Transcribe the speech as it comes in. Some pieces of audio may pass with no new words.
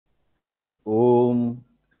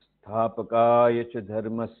संस्थापकाय च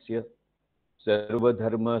धर्मस्य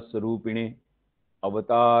सर्वधर्मस्वरूपिणे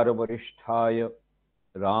अवतार वरिष्ठाय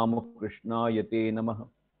रामकृष्णाय ते नमः।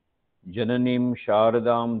 जननीं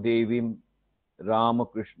शारदां देवीं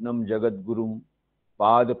रामकृष्णं जगद्गुरुं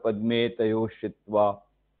पादपद्मे तयोः श्रित्वा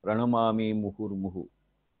प्रणमामि मुहुर्मुहुः।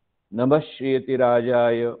 नमः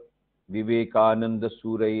श्रीयतिराजाय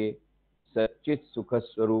विवेकानन्दसूरये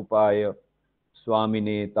सच्चित्सुखस्वरूपाय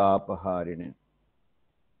स्वामिने तापहारिणे।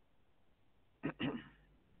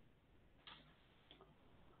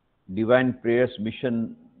 डिवाइन प्रेयर्स मिशन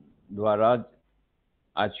द्वारा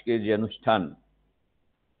आज के जे अनुष्ठान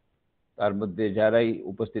तार मध्य जाराई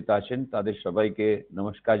उपस्थित आছেন তাদের সবাইকে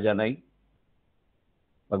নমস্কার জানাই।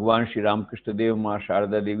 भगवान श्री रामकृष्ण देव माँ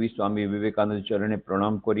शारदा देवी स्वामी विवेकानंद चरणे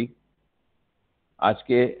प्रणाम करी। आज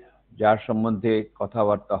के जार सम्बन्धे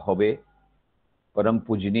कथाबार्ता होबे परम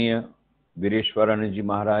पूजनीय वीरेश्वरानंद जी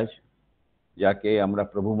महाराज, जाके आमरा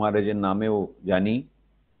प्रभु महाराजेर नामेও जानी,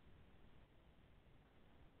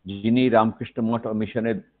 जिनी रामकृष्ण मठ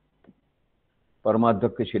मिशनेर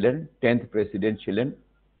परमाध्यक्ष छिलेन, 10th प्रेसिडेंट छिलेन,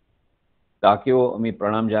 ताकेও आमी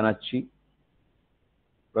प्रणाम जानाচ্ছি।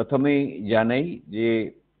 प्रथमेই জানাই যে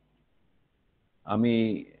আমি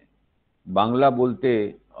বাংলা বলতে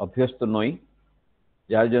অভ্যস্ত নই,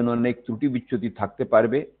 যার জন্য অনেক ত্রুটি বিচ্যুতি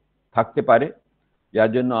থাকতে পারে, যার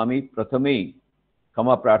জন্য আমি প্রথমেই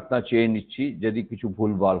ক্ষমা প্রার্থনা চেয়ে নিচ্ছি যদি কিছু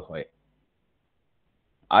ভুলভাল হয়।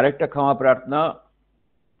 আরেকটা ক্ষমা প্রার্থনা,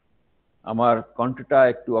 আমার কণ্ঠটা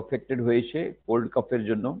একটু অ্যাফেক্টেড হয়েছে কোল্ড কফের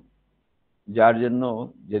জন্য, যার জন্য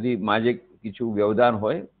যদি মাঝে কিছু ব্যবধান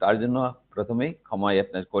হয় তার জন্য প্রথমেই ক্ষমা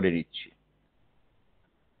আপনার করে নিচ্ছি।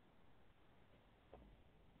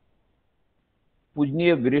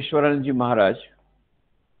 पूजनीय वीरेश्वरानंद जी महाराज,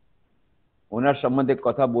 ওনার সম্বন্ধে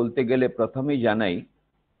কথা বলতে গেলে প্রথমেই জানাই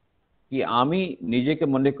कि আমি নিজেকে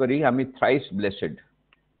মনে করি আমি থ্রাইস ব্লেসেড।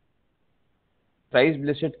 থ্রাইস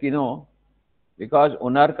ব্লেসেড কেন? বিকজ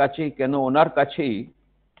ওনার কাছেই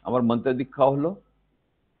আমার মন্ত্র দীক্ষা হলো,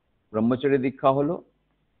 ব্রহ্মচর্য দীক্ষা হলো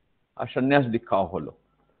আর সন্ন্যাস দীক্ষাও হলো।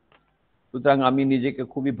 সুতরাং আমি নিজেকে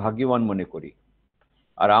খুবই ভাগ্যবান মনে করি।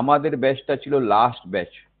 আর আমাদের ব্যাচটা ছিল লাস্ট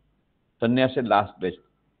ব্যাচ, সন্ন্যাসের লাস্ট ব্যাচ।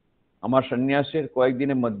 আমার সন্ন্যাসের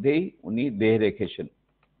কয়েকদিনের মধ্যেই উনি দেহ রেখেছেন।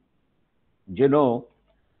 যেন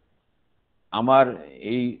আমার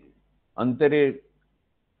এই অন্তরের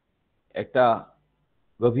একটা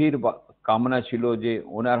গভীর কামনা ছিল যে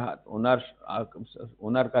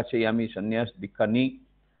ওনার কাছেই আমি সন্ন্যাস দীক্ষা নিই,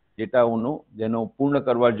 যেটা উনি যেন পূর্ণ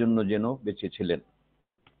করবার জন্য যেন বেঁচেছিলেন।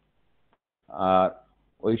 আর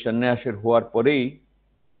ওই সন্ন্যাসের হওয়ার পরেই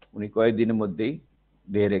উনি কয়েকদিনের মধ্যেই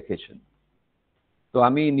দেহ রেখেছেন। তো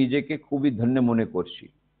আমি নিজেকে খুবই ধন্য মনে করছি।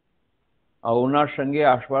 আর ওনার সঙ্গে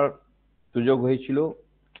আসবার সুযোগ হয়েছিল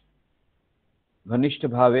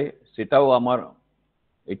ঘনিষ্ঠভাবে, সেটাও আমার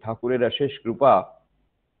এই ঠাকুরের অশেষ কৃপা।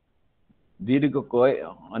 দীর্ঘ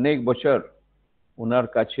অনেক বছর ওনার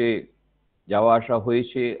কাছে যাওয়া আসা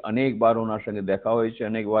হয়েছে, অনেকবার ওনার সঙ্গে দেখা হয়েছে,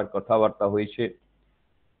 অনেকবার কথাবার্তা হয়েছে,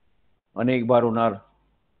 অনেকবার ওনার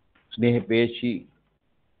স্নেহ পেয়েছি।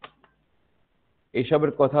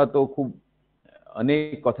 এইসবের কথা তো খুব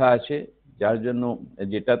অনেক কথা আছে, যার জন্য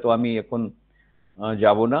যেটা তো আমি এখন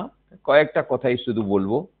যাব না, কয়েকটা কথাই শুধু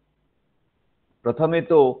বলবো। প্রথমে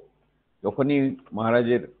তো যখনই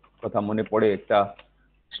মহারাজের কথা মনে পড়ে একটা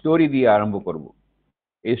স্টোরি দিয়ে আরম্ভ করব।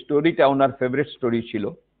 এই স্টোরিটা ওনার ফেভারিট স্টোরি ছিল,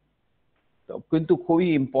 কিন্তু খুবই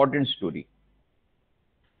ইম্পর্টেন্ট স্টোরি।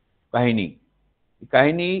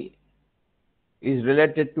 কাহিনী is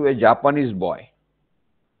related to A Japanese বয়।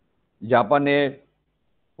 জাপানের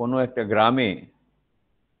কোনো একটা গ্রামে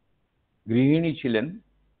গৃহিণী ছিলেন।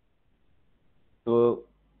 তো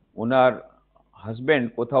ওনার হাজব্যান্ড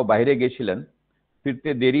কোথাও বাইরে গেছিলেন, ফিরতে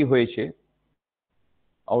দেরি হয়েছে,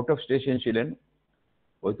 আউট অফ স্টেশন ছিলেন,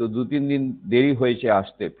 হয়তো 2-3 দিন দেরি হয়েছে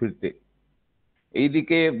আসতে ফিরতে।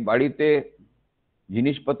 এইদিকে বাড়িতে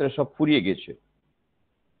জিনিসপত্র সব ফুরিয়ে গেছে।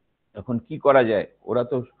 এখন কি করা যায়, ওরা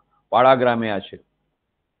তো পাড়া গ্রামে আছে।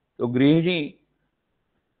 তো গৃহিণী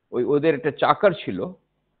ওদের একটা চাকর ছিল,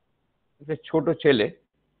 একটা ছোট ছেলে,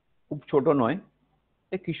 খুব ছোট নয়,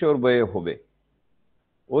 কিশোর বয়ে হবে।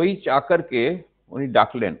 ওই চাকরকে উনি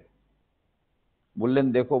ডাকলেন, বললেন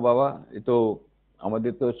দেখো বাবা, এ তো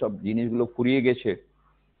আমাদের তো সব জিনিসগুলো ফুরিয়ে গেছে,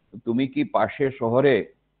 তুমি কি পাশের শহরে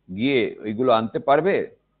গিয়ে ওইগুলো আনতে পারবে?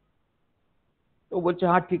 তো বলছে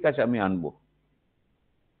হ্যাঁ ঠিক আছে আমি আনবো।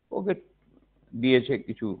 ওকে দিয়েছে,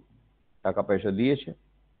 কিছু টাকা পয়সা দিয়েছে,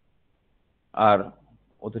 আর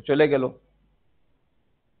ও তো চলে গেল।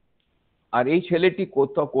 আর এই ছেলেটি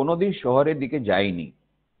কোনোদিন শহরের দিকে যায়নি,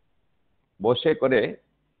 বসে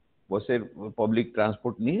পাবলিক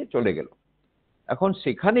ট্রান্সপোর্ট নিয়ে চলে গেল। এখন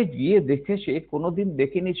সেখানে গিয়ে দেখেছে, কোনোদিন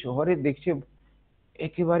দেখেনি, শহরে দেখছে,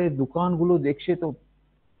 একেবারে দোকানগুলো দেখছে তো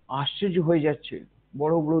আশ্চর্য হয়ে যাচ্ছে।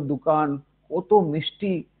 বড় বড় দোকান, কত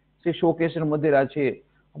মিষ্টি সে শোকেসের মধ্যে আছে,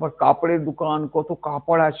 আবার কাপড়ের দোকান, কত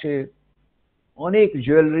কাপড় আছে, অনেক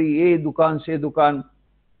জুয়েলারি, এই দোকান সে দোকান।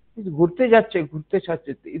 ঘুরতে যাচ্ছে, ঘুরতে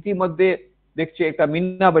যাচ্ছে, ইতিমধ্যে দেখছে একটা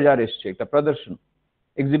মিনা বাজার এসছে, একটা প্রদর্শন,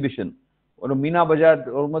 এক্সিবিশন। ওর মিনা বাজার,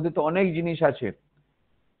 ওর মধ্যে তো অনেক জিনিস আছে।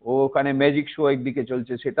 ও ওখানে ম্যাজিক শো একদিকে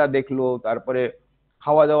চলছে, সেটা দেখলো। তারপরে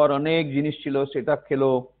খাওয়া দাওয়ার অনেক জিনিস ছিল, সেটা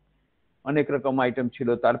খেলো, অনেক রকম আইটেম ছিল।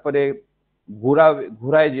 তারপরে ঘোরা,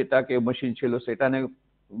 ঘোরায় যেটাকে মেশিন ছিল সেটা নিয়ে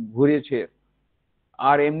ঘুরেছে।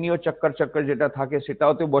 আর এমনিও চক্কর চক্কর যেটা থাকে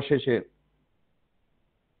সেটাওতে বসেছে।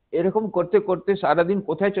 এরকম করতে করতে সারাদিন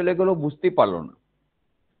কোথায় চলে গেল বুঝতেই পারলো না।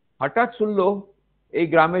 হঠাৎ শুনলো এই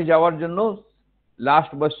গ্রামে যাওয়ার জন্য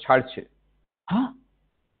লাস্ট বাস ছাড়ছে। হ্যাঁ,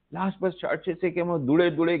 লাস্ট বাস ছাড়ছে, সে কেমন দূরে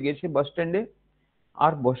দূরে গেছে বাস স্ট্যান্ডে,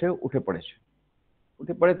 আর বসে উঠে পড়েছে।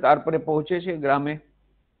 উঠে পড়ে তারপরে পৌঁছেছে গ্রামে।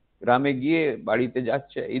 গ্রামে গিয়ে বাড়িতে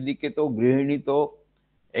যাচ্ছে, এদিকে তো গৃহিণী তো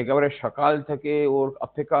একেবারে সকাল থেকে ওর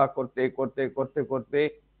অপেক্ষা করতে করতে করতে করতে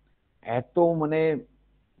এত মানে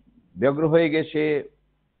ব্যগ্র হয়ে গেছে,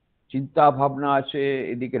 চিন্তা ভাবনা আছে,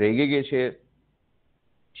 এদিকে রেগে গেছে।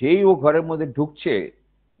 যেই ও ঘরের মধ্যে ঢুকছে,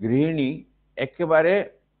 গৃহিণী একেবারে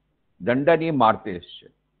ডান্ডা নিয়ে মারতে এসছে।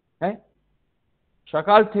 হ্যাঁ,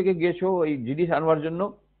 সকাল থেকে গেছো ওই জিনিস আনবার জন্য,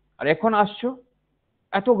 আর এখন আসছো,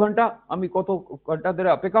 এত ঘন্টা আমি কত ঘন্টা ধরে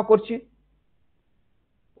অপেক্ষা করছি।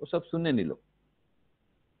 ওসব শুনে নিল।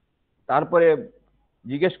 তারপরে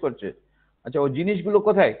জিজ্ঞেস করছে, আচ্ছা ও জিনিসগুলো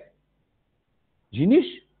কোথায়? জিনিস?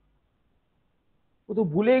 ও তো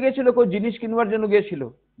ভুলে গেছিল কো জিনিস কিনবার জন্য গেছিল।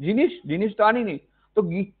 জিনিস জিনিস তো আনিনি। তো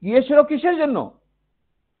গিয়েছিল কিসের জন্য?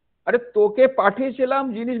 আরে তোকে পাঠিয়েছিলাম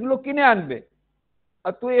জিনিসগুলো কিনে আনবে,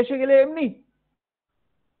 আর তুই এসে গেলে এমনি।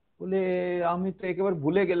 বলে, আমি তো একেবারে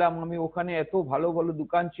ভুলে গেলাম, আমি ওখানে এত ভালো ভালো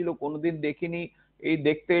দোকান ছিল, কোনোদিন দেখিনি। এই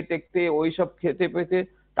দেখতে টেকতে ওই সব খেতে পেতে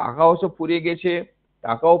টাকাও সব ফুরিয়ে গেছে,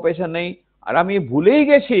 টাকাও পয়সা নেই। আর আমি ভুলেই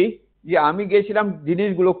গেছি যে আমি গেছিলাম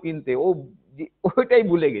জিনিসগুলো কিনতে, ওইটাই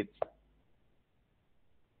ভুলে গেছি।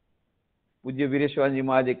 পূজ্য বীরেশ্বরানন্দজি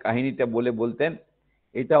মহারাজ এই কাহিনীটা বলে বলতেন,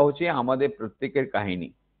 এটা হচ্ছে আমাদের প্রত্যেকের কাহিনী।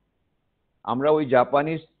 আমরা ওই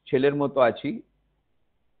জাপানিজ ছেলের মতো আছি।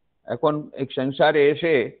 এখন এক সংসারে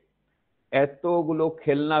এসে এতগুলো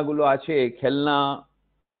খেলনাগুলো আছে, খেলনা,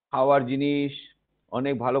 খাওয়ার জিনিস,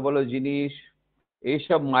 অনেক ভালো ভালো জিনিস,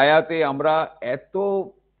 এইসব মায়াতে আমরা এত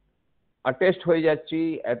অ্যাটাচড হয়ে যাচ্ছি,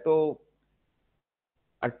 এত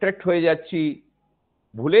অ্যাট্রাক্ট হয়ে যাচ্ছি,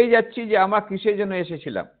 ভুলেই যাচ্ছি যে আমরা কিসের জন্য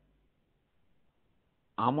এসেছিলাম,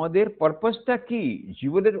 আমাদের পারপাসটা কি,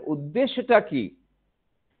 জীবনের উদ্দেশ্যটা কি,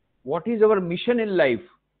 what is our mission in life,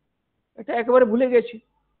 এটা একেবারে ভুলে গেছি।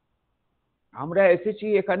 আমরা এসেছি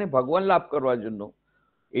এখানে ভগবান লাভ করার জন্য,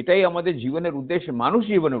 এটাই আমাদের জীবনের উদ্দেশ্য, মানুষ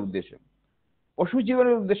জীবনের উদ্দেশ্য, পশু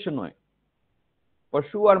জীবনের উদ্দেশ্য নয়।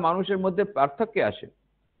 পশু আর মানুষের মধ্যে পার্থক্য আছে।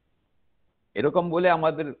 এরকম বলে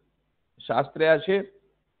আমাদের শাস্ত্রে আছে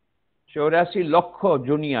 84 লক্ষ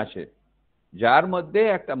যোনি আছে, যার মধ্যে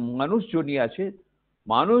একটা মানুষ যোনি আছে।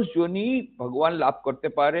 মানুষ যোনি ভগবান লাভ করতে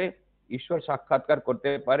পারে, ঈশ্বর সাক্ষাৎকার করতে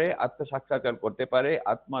পারে, আত্ম সাক্ষাৎকার করতে পারে,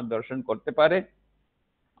 আত্মার দর্শন করতে পারে।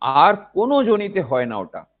 আর কোনো যোনিতে হয় না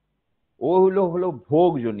ওটা। ও হলো হলো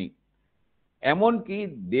ভোগ যোনি। এমনকি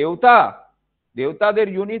দেবতা, দেবতাদের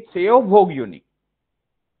যোনি সেও ভোগ যোনি।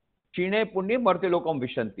 ক্ষীণে পুণ্যে মর্তে লোকম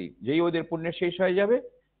বিশান্তি, যেই ওদের পুণ্য শেষ হয়ে যাবে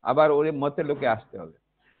আবার ওদের মর্তে লোকে আসতে হবে।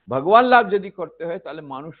 ভগবান লাভ যদি করতে হয় তাহলে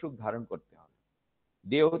মানুষ রূপ ধারণ করতে হবে।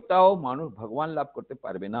 দেবতাও মানুষ ভগবান লাভ করতে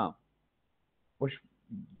পারবে না,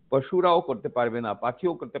 পশুরাও করতে পারবে না,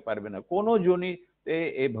 পাখিও করতে পারবে না, কোনো জনিতে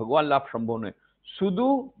এই ভগবান লাভ সম্ভব নয়, শুধু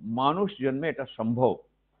মানুষ জন্মে এটা সম্ভব।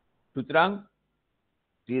 সুতরাং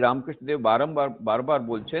শ্রী রামকৃষ্ণদেব বারংবার বারবার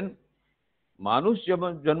বলছেন, মানুষ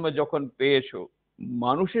জন্ম যখন পেয়েছো,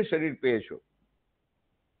 মানুষের শরীর পেয়েছো,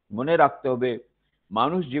 মনে রাখতে হবে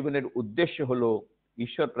মানুষ জীবনের উদ্দেশ্য হলো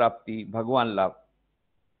ঈশ্বর প্রাপ্তি, ভগবান লাভ।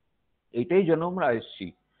 এটাই জন্য আমরা এসেছি।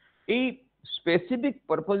 এই স্পেসিফিক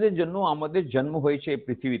পারপাসের জন্য আমাদের জন্ম হয়েছে এই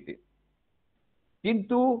পৃথিবীতে।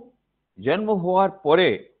 কিন্তু জন্ম হওয়ার পরে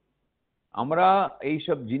আমরা এই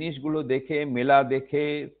সব জিনিসগুলো দেখে, মেলা দেখে,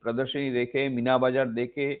 প্রদর্শনী দেখে, মিনা বাজার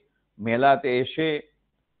দেখে, মেলাতে এসে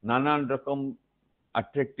নানান রকম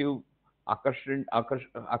অ্যাট্রাকটিভ,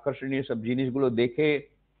 আকর্ষণীয় সব জিনিসগুলো দেখে,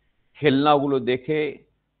 খেলনাগুলো দেখে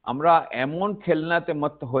আমরা এমন খেলনাতে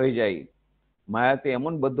মত্ত হয়ে যাই, মায়াতে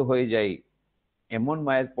এমন বদ্ধ হয়ে যাই, এমন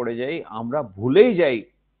মায়ায় পড়ে যাই, আমরা ভুলেই যাই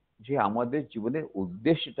যে আমাদের জীবনের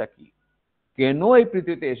উদ্দেশ্যটা কি, কেন এই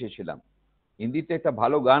পৃথিবীতে এসেছিলাম। হিন্দিতে একটা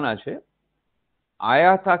ভালো গান আছে,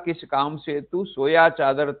 আয়া থা কিস কাম সে তু সোয়া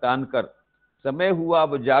চাদর তান কর, समय हुआ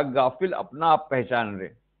अब जाग गाफिल अपना आप पहचान रे।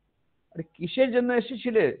 আরে কিসের জন্য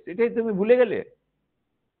এসেছিলে সেটাই তুমি ভুলে গেলে।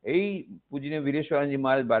 এই পূজনীয় বীরেশ্বরানন্দজি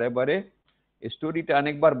মহারাজ বারে বারে স্টোরিটা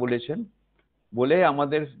অনেকবার বলেছেন, বলে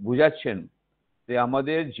আমাদের বুঝাচ্ছেন যে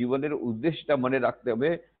আমাদের জীবনের উদ্দেশ্যটা মনে রাখতে হবে,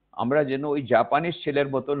 আমরা যেন ওই জাপানিজ ছেলের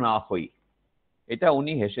মতো না হই। এটা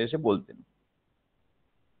উনি হেসে হেসে বলতেন।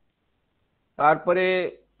 তারপরে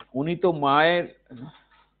উনি তো মায়ের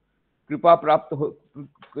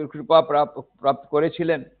কৃপা প্রাপ্ত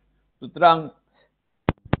করেছিলেন, সুতরাং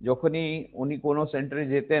যখনই উনি কোনো সেন্টারে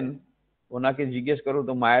যেতেন, ওনাকে জিজ্ঞেস করো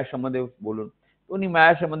তো মায়ের সম্বন্ধে বলুন, উনি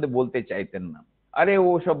মায়ের সম্বন্ধে বলতে চাইতেন না। আরে ও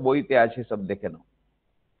সব বইতে আছে, সব দেখে নাও।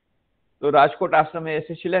 তো রাজকোট আশ্রমে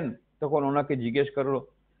এসেছিলেন, তখন ওনাকে জিজ্ঞেস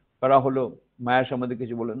করা হলো মায়ের সম্বন্ধে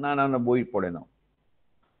কিছু, বললেন না না না, বই পড়ে নাও।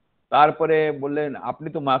 তারপরে বললেন আপনি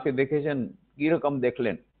তো মাকে দেখেছেন, কিরকম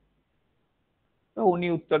দেখলেন? তো উনি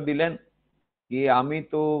উত্তর দিলেন যে আমি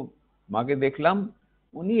তো মাকে দেখলাম,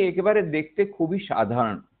 উনি একেবারে দেখতে খুবই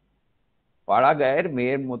সাধারণ, পাড়া গায়ের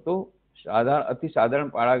মেয়ের মতো, সাধারণ, অতি সাধারণ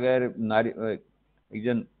পাড়া গায়ের নারী,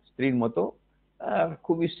 একজন স্ত্রীর মতো,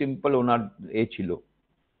 খুবই সিম্পল ওনার এ ছিল।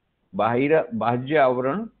 বাহ্য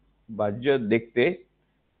আবরণ, বাহ্য দেখতে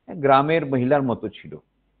গ্রামের মহিলার মতো ছিল,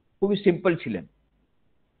 খুবই সিম্পল ছিলেন,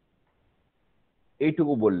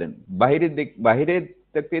 এইটুকু বললেন। বাহিরে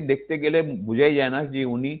থেকে দেখতে গেলে বোঝাই যায় না যে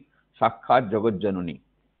উনি সাক্ষাৎ জগৎ জননী।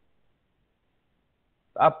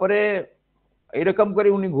 তারপরে এরকম করে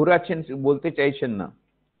উনি ঘোরাচ্ছেন, বলতে চাইছেন না।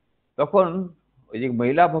 তখন ওই যে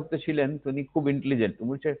মহিলা ভক্ত ছিলেন, তিনি খুব ইন্টেলিজেন্ট,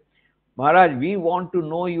 বলছে মহারাজ we want to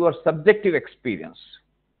know your subjective experience.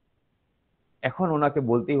 এখন ওনাকে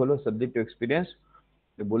বলতেই হলো সাবজেক্টিভ এক্সপিরিয়েন্স।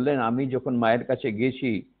 বললেন আমি যখন মায়ের কাছে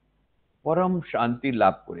গেছি, পরম শান্তি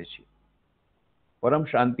লাভ করেছি, পরম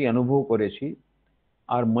শান্তি অনুভব করেছি।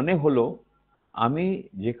 আর মনে হলো আমি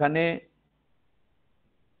যেখানে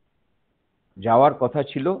যাওয়ার কথা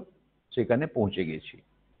ছিল সেখানে পৌঁছে গেছি,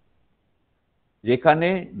 যেখানে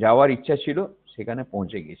যাওয়ার ইচ্ছা ছিল সেখানে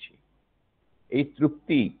পৌঁছে গেছি। এই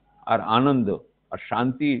তৃপ্তি আর আনন্দ আর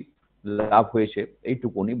শান্তি লাভ হয়েছে,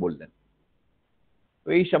 এইটুকুনি বললেন। তো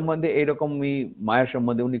এই সম্বন্ধে এইরকম মায়ের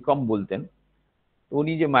সম্বন্ধে উনি কম বলতেন। তো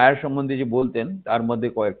উনি যে মায়ের সম্বন্ধে যে বলতেন তার মধ্যে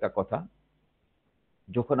কয়েকটা কথা।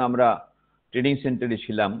 যখন আমরা ট্রেনিং সেন্টারে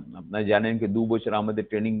ছিলাম, আপনারা জানেন কি 2 বছর আমাদের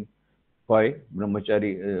ট্রেনিং হয়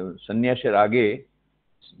ব্রহ্মচারী সন্ন্যাসের আগে।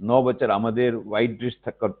 9 বছর আমাদের হোয়াইট ড্রেস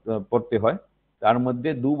পড়তে হয়, তার মধ্যে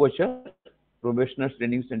 2 বছর প্রফেশনাল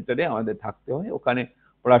ট্রেনিং সেন্টারে আমাদের থাকতে হয়, ওখানে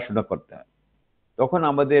পড়াশোনা করতে হয়। তখন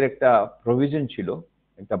আমাদের একটা প্রভিশন ছিল,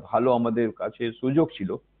 একটা ভালো আমাদের কাছে সুযোগ ছিল।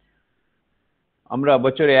 আমরা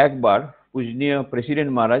বছরে একবার পূজনীয়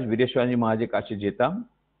প্রেসিডেন্ট মহারাজ বীরেশ্বরানন্দজি মহারাজের কাছে যেতাম,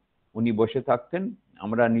 উনি বসে থাকতেন,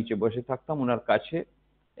 আমরা নিচে বসে থাকতাম ওনার কাছে,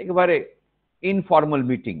 একেবারে ইনফর্মাল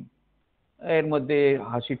মিটিং। এর মধ্যে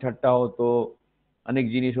হাসি ঠাট্টা হতো, অনেক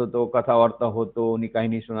জিনিস হতো, কথাবার্তা হতো, উনি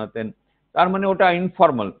কাহিনী শোনাতেন। তার মানে ওটা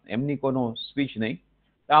ইনফর্মাল, এমনি কোনো স্পিচ নেই।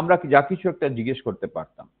 তা আমরা যা কিছু একটা জিজ্ঞেস করতে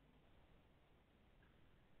পারতাম,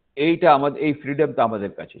 এইটা আমাদের, এই ফ্রিডমটা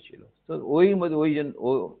আমাদের কাছে ছিল। তো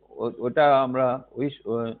ওটা আমরা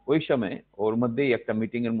ওই সময় ওর মধ্যেই একটা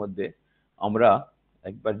মিটিং এর মধ্যে আমরা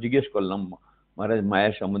একবার জিজ্ঞেস করলাম মহারাজ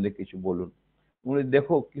মায়ের সম্বন্ধে কিছু বলুন। বলে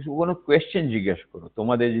দেখো কিছু কোনো কোয়েশ্চেন জিজ্ঞেস করো,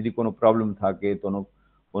 তোমাদের যদি কোনো প্রবলেম থাকে,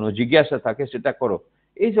 কোনো জিজ্ঞাসা থাকে সেটা করো।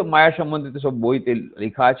 এইসব মায়ের সম্বন্ধে তো সব বইতে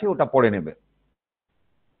লেখা আছে, ওটা পড়ে নেবে।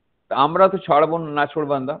 তা আমরা তো ছাড়বো না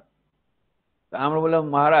ছোড়বান্দা। তা আমরা বললাম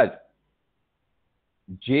মহারাজ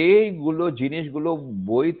যেগুলো জিনিসগুলো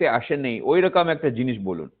বইতে আসে নেই ওই রকম একটা জিনিস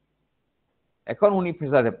বলুন। এখন উনি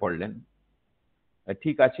ফেসাতে পড়লেন,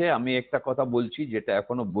 ঠিক আছে আমি একটা কথা বলছি যেটা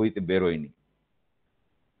এখনো বইতে বেরোয়নি।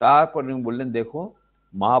 তারপর উনি বললেন দেখো,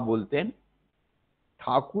 মা বলতেন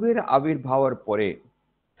ঠাকুরের আবির্ভাবের পরে,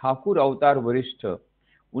 ঠাকুর অবতার বরিষ্ঠ,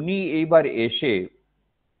 উনি এইবার এসে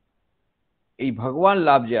এই ভগবান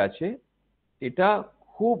লাভ যে আছে এটা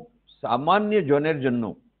খুব সামান্য জনের জন্য,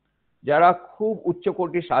 যারা খুব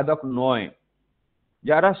উচ্চকোটি সাধক নয়,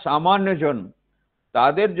 যারা সামান্য জন,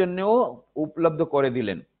 তাদের জন্যও উপলব্ধ করে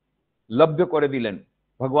দিলেন, লব্ধ করে দিলেন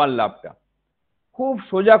ভগবান লাভটা, খুব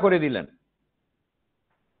সোজা করে দিলেন।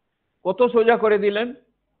 কত সোজা করে দিলেন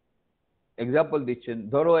এক্সাম্পল দিচ্ছেন।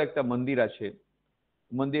 ধরো একটা মন্দির আছে,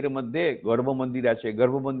 মন্দিরের মধ্যে গর্ভ মন্দির আছে,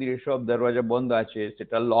 গর্ভ মন্দিরের সব দরওয়াজা বন্ধ আছে,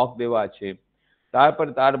 সেটা লক দেওয়া আছে। তারপর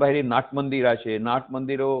তার বাইরে নাট মন্দির আছে, নাট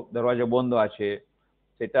মন্দিরও দরওয়াজা বন্ধ আছে,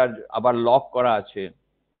 সেটার আবার লক করা আছে।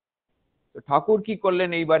 তো ঠাকুর কি করলেন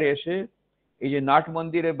এইবারে এসে, এই যে নাট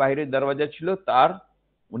মন্দিরের বাইরে দরওয়াজা ছিল তার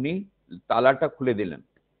উনি তালাটা খুলে দিলেন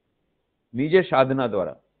নিজের সাধনা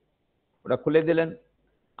দ্বারা, ওটা খুলে দিলেন।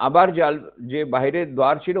 আবার যে বাইরের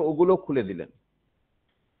দ্বার ছিল ওগুলো খুলে দিলেন।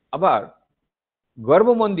 আবার গর্ভ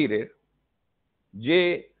মন্দিরের যে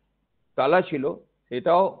তালা ছিল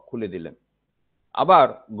সেটাও খুলে দিলেন, আবার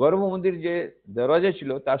গর্ভ মন্দির যে দরজা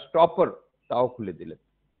ছিল তার স্টপার তাও খুলে দিলেন।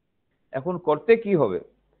 এখন করতে কি হবে?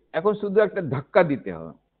 এখন শুধু একটা ধাক্কা দিতে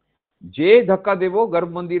হবে, যে ধাক্কা দেব গর্ভ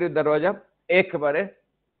মন্দিরের দরজা একবারে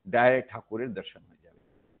ডাইরেক্ট ঠাকুরের দর্শন হয়ে যাবে।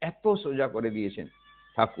 এত সোজা করে দিয়েছেন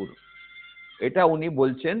ঠাকুর। এটা উনি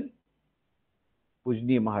বলছেন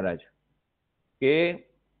পূজনীয় মহারাজ কে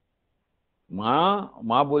মা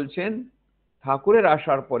মা বলছেন ঠাকুরের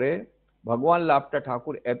আসার পরে ভগবান লাভটা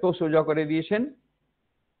ঠাকুর এত সোজা করে দিয়েছেন,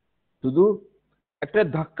 শুধু একটা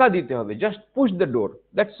ধাক্কা দিতে হবে, just push the door,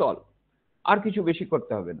 that's all, আর কিছু বেশি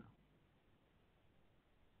করতে হবে না।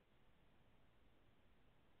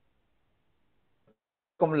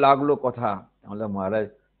 এরকম লাগলো কথা। তাহলে মহারাজ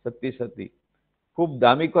সত্যি সত্যি খুব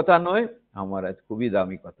দামি কথা নয়? মহারাজ খুবই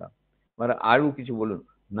দামি কথা। মানে আরো কিছু বলুন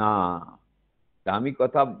না, দামি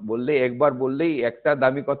কথা বললে একবার বললেই, একটা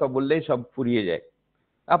দামি কথা বললেই সব ফুরিয়ে যায়,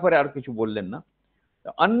 তারপরে আর কিছু বললেন না।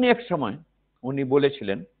 অন্য এক সময় উনি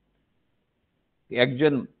বলেছিলেন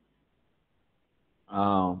একজন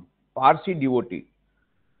পার্সি ডিভোটি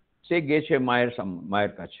সে গেছে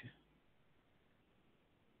মায়ের কাছে,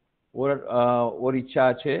 ওর ইচ্ছা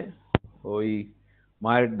আছে ওই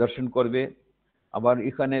মায়ের দর্শন করবে। আবার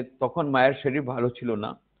এখানে তখন মায়ের শরীর ভালো ছিল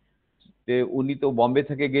না, উনি তো বম্বে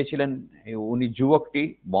থেকে গেছিলেন, উনি যুবকটি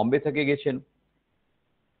বম্বে থেকে গেছেন,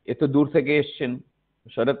 এত দূর থেকে এসছেন।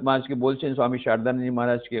 শরৎ মহারাজকে বলছেন, স্বামী শারদানন্দজি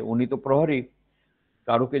মহারাজকে, উনি তো প্রহরী,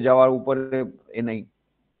 কারুকে যাওয়ার উপরে এ নেই।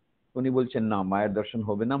 উনি বলছেন না, মায়ের দর্শন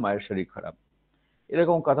হবে না, মায়ের শরীর খারাপ।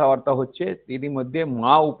 এরকম কথাবার্তা হচ্ছে, তিনি মধ্যে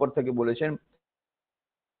মা উপর থেকে বলেছেন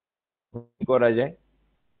কি করা যায়।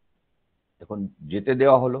 এখন যেতে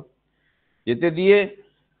দেওয়া হলো, যেতে দিয়ে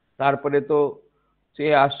তারপরে তো সে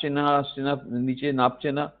আসছে না নিচে নামছে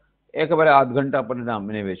না, একেবারে আধ ঘন্টা পরে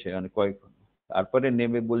নেমেছে, মানে কয়েকক্ষণ তারপরে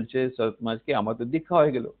নেমে বলছে শরৎ মহারাজকে, আমার তো দীক্ষা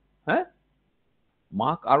হয়ে গেল। হ্যাঁ, মা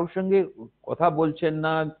কারোর সঙ্গে কথা বলছেন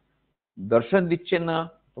না, দর্শন দিচ্ছেন না,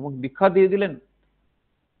 তোমাকে দীক্ষা দিয়ে দিলেন।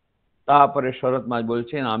 তারপরে শরৎ মহারাজ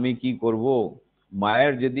বলছেন, আমি কি করব,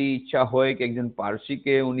 মায়ের যদি ইচ্ছা হয় কি একজন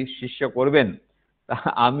পার্সিকে উনি শিষ্য করবেন, তা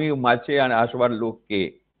আমি মাঝে আসবার লোককে।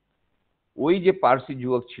 ওই যে পার্সি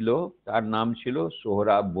যুবক ছিল তার নাম ছিল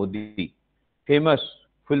Sohrab Modi, famous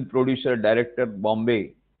film producer director, Bombay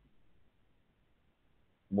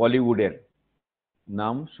বলিউডের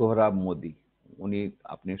নাম সোহরাব মোদি। উনি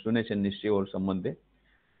আপনি শুনেছেন নিশ্চয়ই ওর সম্বন্ধে,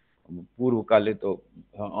 পূর্বকালে তো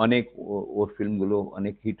অনেক ওর ফিল্মগুলো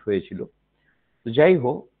অনেক হিট হয়েছিল। তো যাই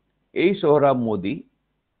হোক, এই সোহরাব মোদি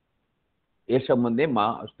এর সম্বন্ধে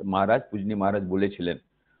মহারাজ পূজনী মহারাজ বলেছিলেন,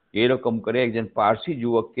 এরকম করে একজন পার্সি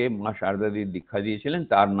যুবককে মা শারদাদি দীক্ষা দিয়েছিলেন,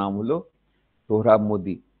 তার নাম হলো সোহরাব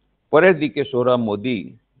মোদি। পরের দিকে সোহরাব মোদি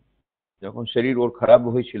যখন শরীর ওর খারাপ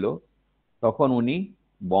হয়েছিল, তখন উনি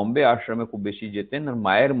বম্বে আশ্রমে খুব বেশি যেতেন, আর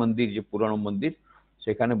মায়ের মন্দির যে পুরানো মন্দির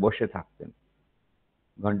সেখানে বসে থাকতেন,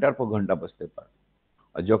 ঘন্টার পর ঘন্টা বসতে পারেন।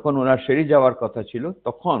 আর যখন ওনার শরীর যাওয়ার কথা ছিল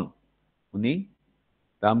তখন উনি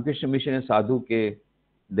রামকৃষ্ণ মিশনের সাধুকে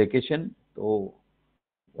ডেকেছেন। তো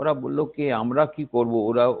ওরা বললো কি আমরা কি করব,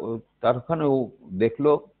 ওরা তার ওখানে ও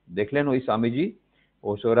দেখলেন ওই স্বামীজি ও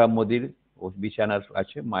সোহরাব মোদির ও বিছানার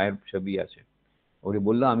আছে, মায়ের ছবি আছে। উনি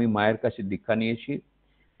বললো আমি মায়ের কাছে দীক্ষা নিয়েছি,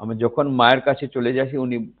 আমি যখন মায়ের কাছে চলে যাচ্ছি,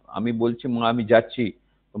 উনি আমি বলছি মা আমি যাচ্ছি,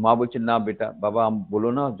 তো মা বলছে না বেটা বাবা বলো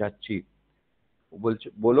না যাচ্ছি, ও বলছে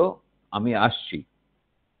বলো আমি আসছি।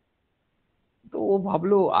 তো ও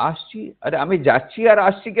ভাবলো আসছি, আরে আমি যাচ্ছি আর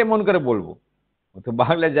আসছি কেমন করে বলবো, ও তো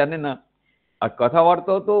বাংলা জানে না। আর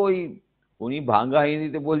কথাবার্তাও তো ওই উনি ভাঙ্গা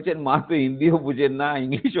হিন্দিতে বলছেন, মা তো হিন্দিও বুঝেন না,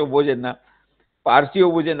 ইংলিশও বোঝেন না, পার্সিও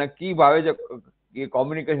বুঝেন না, কিভাবে যে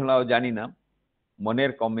কমিউনিকেশন হয় জানি না,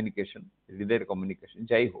 মনের কমিউনিকেশন, হৃদয়ের কমিউনিকেশন,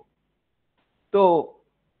 যাই হোক। তো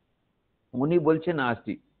উনি বলছেন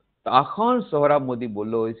আসছি। তখন সোহরাব মোদি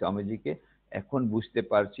বললো ওই স্বামীজিকে, এখন বুঝতে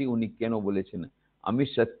পারছি উনি কেন বলেছেন, আমি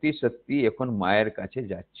সত্যি সত্যি এখন মায়ের কাছে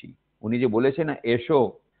যাচ্ছি। উনি যে বলেছেন না এসো,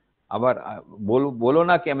 আবার বলো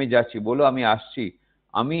না কি আমি যাচ্ছি, বলো আমি আসছি,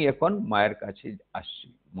 আমি এখন মায়ের কাছে আসছি,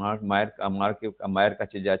 মায়ের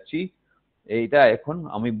কাছে যাচ্ছি, এইটা এখন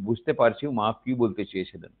আমি বুঝতে পারছি মা কি বলতে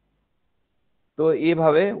চেয়েছিলেন। তো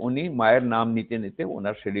এইভাবে উনি মায়ের নাম নিতে নিতে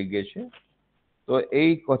ওনার শরীর গেছে। তো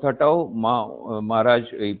এই কথাটাও মহারাজ,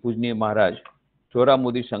 এই পূজনীয় মহারাজ সোহরাব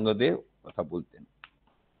মোদির সঙ্গে কথা বলতেন।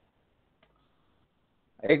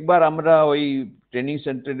 একবার আমরা ওই ট্রেনিং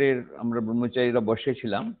সেন্টারের আমরা ব্রহ্মচারীরা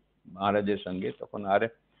বসেছিলাম মহারাজের সঙ্গে, তখন আর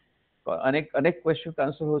অনেক অনেক কোয়েশ্চেন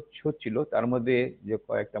আনসার হচ্ছিল, তার মধ্যে যে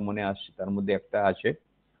কয়েকটা মনে আসছে তার মধ্যে একটা আছে।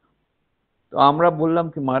 তো আমরা বললাম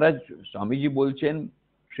কি মহারাজ, স্বামীজি বলছেন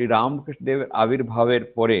শ্রী রামকৃষ্ণ দেবের আবির্ভাবের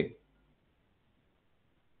পরে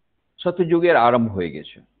সত্যযুগের আরম্ভ হয়ে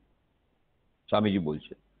গেছে, স্বামীজি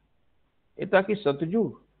বলছেন। এটা কি সতযুগ?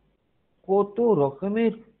 কত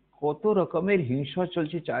রকমের কত রকমের হিংসা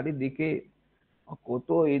চলছে চারিদিকে, কত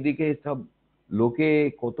এদিকে সব লোকে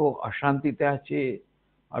কত অশান্তিতে আছে,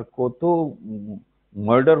 আর কত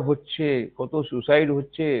মার্ডার হচ্ছে, কত সুসাইড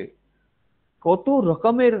হচ্ছে, কত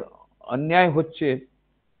রকমের অন্যায় হচ্ছে।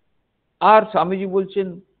 আর স্বামীজি বলছেন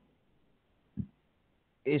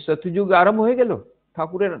এই সত্যযুগ আরম্ভ হয়ে গেল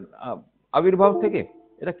ঠাকুরের আবির্ভাব থেকে।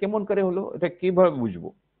 এটা কেমন করে হলো, এটা কিভাবে বুঝবো?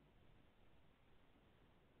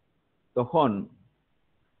 তখন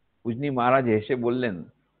পূজনী মহারাজ এসে বললেন,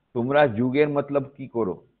 তোমরা যুগের মতলব কি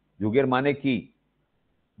করো? যুগের মানে কি?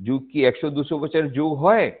 যুগ কি 100-200 বছরের যুগ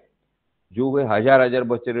হয়? যুগ হাজার হাজার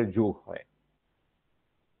বছরের যুগ হয়।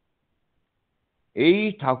 এই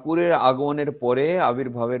ঠাকুরের আগমনের পরে,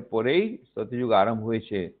 আবির্ভাবের পরেই সত্যযুগ আরম্ভ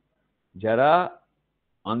হয়েছে। যারা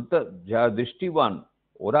যারা দৃষ্টিবান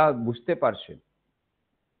ওরা বুঝতে পারছে।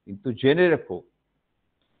 কিন্তু জেনে রেখো,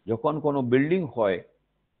 যখন কোনো বিল্ডিং হয়,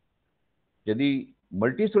 যদি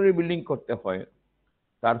মাল্টি স্টোরি বিল্ডিং করতে হয়,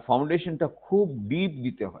 তার ফাউন্ডেশনটা খুব ডিপ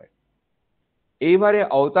দিতে হয়। এইবারে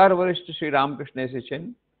অবতার বরিষ্ঠ শ্রী রামকৃষ্ণ এসেছেন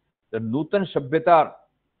নূতন সভ্যতা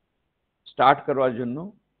স্টার্ট করার জন্য,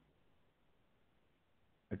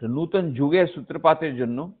 একটা নূতন যুগের সূত্রপাতের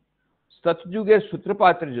জন্য, সতযুগের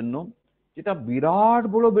সূত্রপাতের জন্য, যেটা বিরাট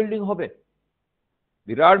বড় বিল্ডিং হবে,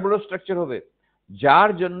 বিরাট বড় স্ট্রাকচার হবে, যার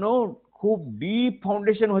জন্য খুব ডিপ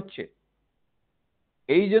ফাউন্ডেশন হচ্ছে।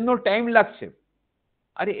 এই জন্য টাইম লাগছে।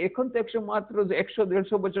 আরে এখন তো মাত্র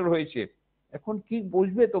 100-150 বছর হয়েছে, এখন কি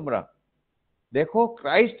বুঝবে তোমরা? দেখো,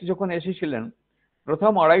 ক্রাইস্ট যখন এসেছিলেন,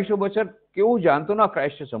 প্রথম 250 বছর কেউ জানতো না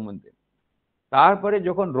ক্রাইস্টের সম্বন্ধে। তারপরে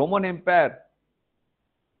যখন রোমান এম্পায়ার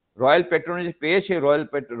রয়্যাল প্যাট্রোনেজ পেয়েছে,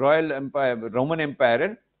 রয়্যাল এম্পায়ার রোমান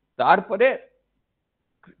এম্পায়ারের, তারপরে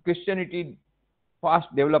ক্রিশ্চিয়ানিটি ফাস্ট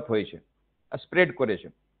ডেভেলপ হয়েছে, স্প্রেড করেছে।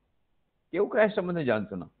 কেউ ক্রাইস্ট সম্বন্ধে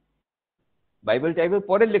জানতো না। বাইবেল টাইবেল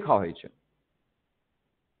পরে লেখা হয়েছে,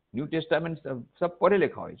 নিউ টেস্টামেন্ট সব পরে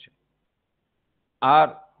লেখা হয়েছে। আর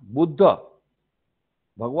বুদ্ধ,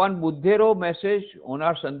 ভগবান বুদ্ধেরও মেসেজ,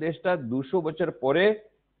 ওনার সন্দেশটা 200 বছর পরে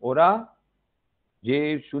ওরা যে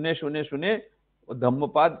শুনে শুনে শুনে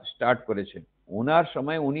ধম্মপাদ স্টার্ট করেছে। ওনার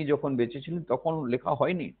সময় উনি যখন বেঁচে ছিলেন তখন লেখা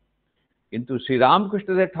হয়নি। কিন্তু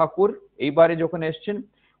শ্রীরামকৃষ্ণদেব ঠাকুর এইবারে যখন এসছেন,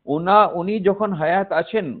 উনি যখন হায়াত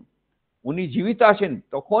আছেন, উনি জীবিত আছেন,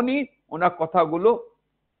 তখনই ওনার কথাগুলো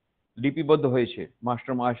লিপিবদ্ধ হয়েছে,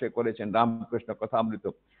 মাস্টার মহাশয় করেছেন রামকৃষ্ণ কথামৃত।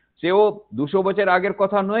 সেও 200 বছর আগের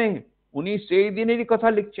কথা নয়, উনি সেই দিনেরই কথা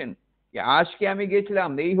লিখছেন যে আজকে আমি গেছিলাম,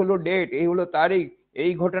 এই হলো ডেট, এই হলো তারিখ,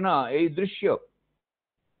 এই ঘটনা, এই দৃশ্য।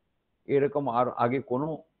 এরকম আর আগে কোনো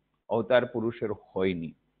অবতার পুরুষের হয়নি।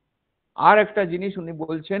 আর একটা জিনিস উনি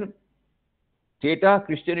বলছেন, যেটা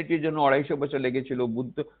ক্রিশ্চিয়ানিটির জন্য 250 বছর লেগেছিল,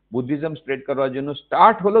 বুদ্ধিজম স্প্রেড করার জন্য,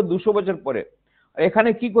 স্টার্ট হলো 200 বছর পরে। এখানে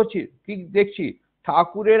কি করছি, কি দেখছি,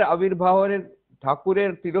 ঠাকুরের আবির্ভাবের,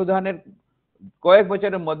 ঠাকুরের তিরোধানের কয়েক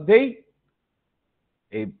বছরের মধ্যেই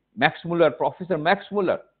এই ম্যাক্স মুলার, প্রফেসর ম্যাক্স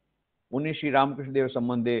মুলার, উনি শ্রী রামকৃষ্ণদেবের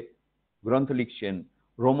সম্বন্ধে গ্রন্থ লিখছেন।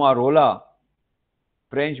 রোমা রোলা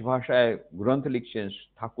ফ্রেঞ্চ ভাষায় গ্রন্থ লিখছেন,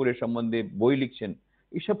 ঠাকুরের সম্বন্ধে বই লিখছেন।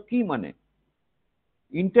 এসব কি মানে?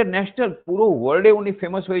 ইন্টারন্যাশনাল পুরো ওয়ার্ল্ডে উনি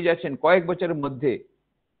ফেমাস হয়ে যাচ্ছেন কয়েক বছরের মধ্যে।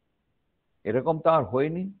 এরকম তো আর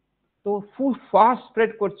হয়নি। তো ফুল ফাস্ট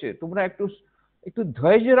স্প্রেড করছে। তোমরা একটু একটু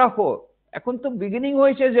ধৈর্য রাখো, এখন তো বিগিনিং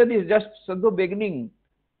হয়েছে, যদি জাস্ট সদ্য বিগিনিং।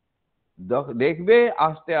 দেখবে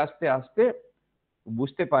আস্তে আস্তে আস্তে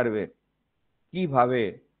বুঝতে পারবে কিভাবে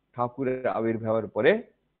ঠাকুরের আবির্ভাবের পরে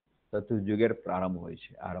সত্যযুগের আরম্ভ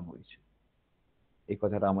হয়েছে। এই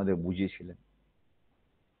কথাটা আমাদের বুঝিয়েছিলেন।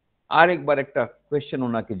 আরেকবার একটা কোয়েশ্চেন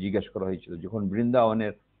ওনাকে জিজ্ঞেস করা হয়েছিল, যখন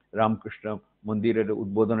বৃন্দাবনের রামকৃষ্ণ মন্দিরের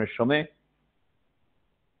উদ্বোধনের সময়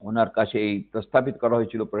ওনার কাছে এই প্রস্তাবিত করা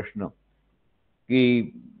হয়েছিল প্রশ্ন, কি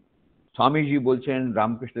স্বামীজি বলছেন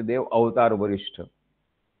রামকৃষ্ণ দেব অবতার বরিষ্ঠ।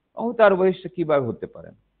 অবতার বরিষ্ঠ কিভাবে হতে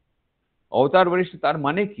পারেন? অবতার বরিষ্ঠ তার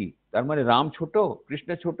মানে কি? তার মানে রাম ছোট, কৃষ্ণ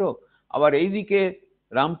ছোট? আবার এইদিকে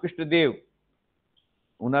রামকৃষ্ণ দেব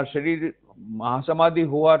ওনার শরীর মহাসমাধি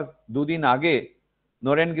হওয়ার 2 দিন আগে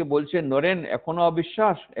নরেনকে বলছেন, নরেন এখনো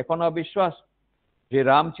অবিশ্বাস যে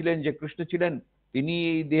রাম ছিলেন, যে কৃষ্ণ ছিলেন, তিনি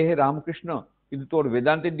এই দেহে রামকৃষ্ণ, কিন্তু তোর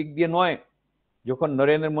বেদান্তের দিক দিয়ে নয়। যখন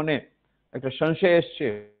নরেনের মনে একটা সংশয় এসছে,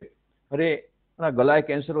 আরে ওনার গলায়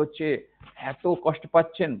ক্যান্সার হচ্ছে, এত কষ্ট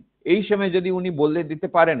পাচ্ছেন, এই সময় যদি উনি বলে দিতে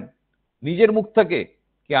পারেন নিজের মুখ থেকে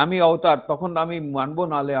কি আমি অবতার, তখন আমি মানবো,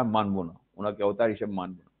 নাহলে আর মানবো না, ওনাকে অবতার হিসেবে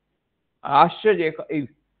মানবো না। আশ্চর্য,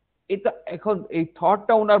 এটা এখন এই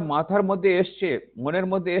থটটা ওনার মাথার মধ্যে এসছে, মনের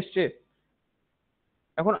মধ্যে এসছে,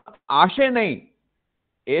 এখন আসে নেই,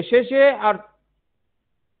 এসেছে। আর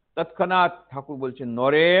তৎক্ষণাৎ ঠাকুর বলছেন,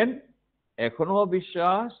 নরেন এখনো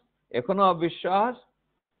বিশ্বাস, এখনো অবিশ্বাস,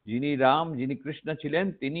 যিনি রাম, যিনি কৃষ্ণ ছিলেন,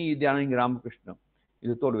 তিনি ইদানিং রামকৃষ্ণ।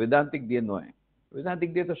 কিন্তু তোর বেদান্তিক দিয়ে নয়, বেদান্তিক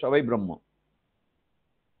দিয়ে তো সবাই ব্রহ্ম।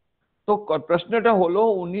 তো প্রশ্নটা হলো,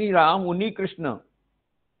 উনি রাম, উনি কৃষ্ণ,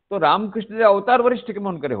 তো রামকৃষ্ণের অবতার বরিষ্ঠ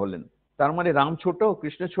কেমন করে হলেন? তার মানে রাম ছোট,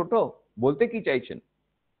 কৃষ্ণ ছোট, বলতে কি চাইছেন?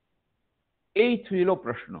 এই ছিল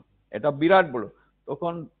প্রশ্ন, এটা বিরাট বড়।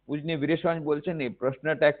 তখন পূজনীয় বীরেস্বামী বলছেন এই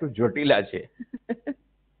প্রশ্নটা একটু জটিল আছে।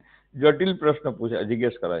 জটিল প্রশ্ন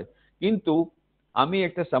জিজ্ঞেস করা হয়, কিন্তু আমি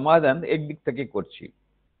একটা সমাধান একদিক থেকে করছি।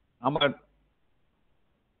 আমার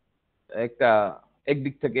একটা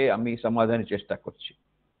একদিক থেকে আমি সমাধানের চেষ্টা করছি।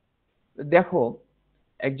 দেখো,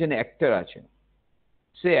 একজন অ্যাক্টর আছে,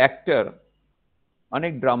 সে অ্যাক্টর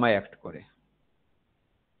অনেক ড্রামায় অ্যাক্ট করে,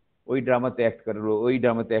 ওই ড্রামাতে অ্যাক্ট করলো, ওই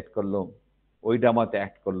ড্রামাতে অ্যাক্ট করলো, ওই ড্রামাতে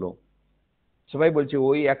অ্যাক্ট করলো। সবাই বলছে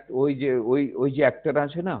ওই যে অ্যাক্টর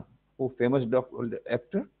আছে না, খুব ফেমাস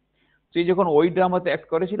অ্যাক্টর, সে যখন ওই ড্রামাতে অ্যাক্ট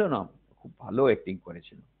করেছিল না, খুব ভালো অ্যাক্টিং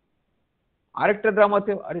করেছিল। আরেকটা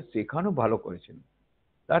ড্রামাতে, আরে সেখানেও ভালো করেছিল।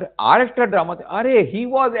 তার আরেকটা ড্রামাতে, আরে হি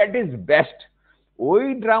ওয়াজ এট ইজ বেস্ট। ওই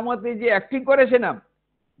ড্রামাতে যে অ্যাক্টিং করেছে না,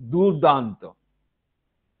 দুর্দান্ত।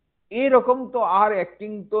 এরকম তো আর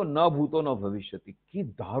অ্যাক্টিং তো না ভূত না ভবিষ্যতি, কি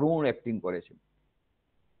দারুণ অ্যাক্টিং করেছে।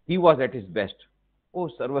 হি ওয়াজ এট ইজ বেস্ট, ও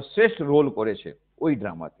সর্বশ্রেষ্ঠ রোল করেছে ওই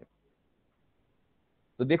ড্রামাতে।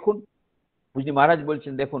 তো দেখুন, বুঝলি মহারাজ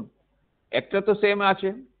বলছেন, দেখুন একটা তো সেম আছে,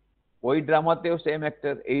 ওই ড্রামাতেও সেম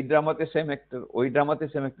অ্যাক্টর, এই ড্রামাতে সেম অ্যাক্টর, ওই ড্রামাতে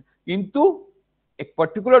সেম অ্যাক্টর, কিন্তু এক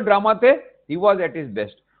particular ড্রামাতে he was at is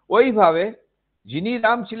best. ওইভাবে যিনি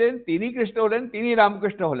রাম ছিলেন তিনি কৃষ্ণ হলেন, তিনি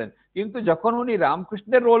রামকৃষ্ণ হলেন, কিন্তু যখন উনি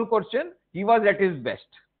রামকৃষ্ণের রোল করছেন, হি ওয়াজ এট ইজ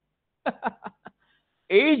বেস্ট।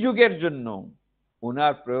 এই যুগের জন্য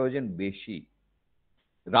ওনার প্রয়োজন বেশি।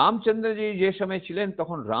 রামচন্দ্রজি যে সময় ছিলেন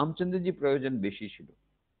তখন রামচন্দ্রজি প্রয়োজন বেশি ছিল,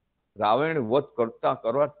 রাবণের বধ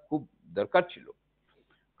করার খুব দরকার ছিল।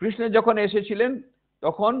 কৃষ্ণ যখন এসেছিলেন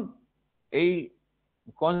তখন এই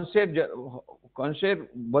কংসের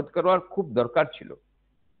বধ করার খুব দরকার ছিল।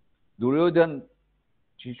 দুর্যোধন,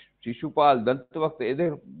 শিশুপাল, দন্তভক্ত,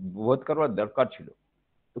 এদের বধ করার দরকার ছিল।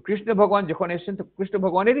 তো কৃষ্ণ ভগবান যখন এসেছেন তো কৃষ্ণ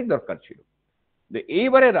ভগবানেরই দরকার ছিল।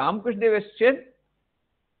 এইবারে রামকৃষ্ণ এসছেন,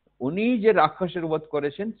 উনি যে রাক্ষসের বধ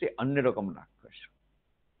করেছেন সে অন্যরকম রাক্ষস।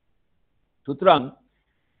 সুতরাং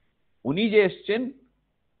উনি যে এসছেন,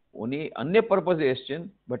 উনি অন্য পারপাসে এসছেন,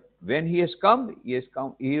 but when he has come,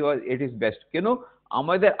 he was at his best। কেন?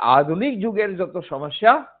 আমাদের আধুনিক যুগের যত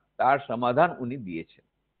সমস্যা তার সমাধান উনি দিয়েছেন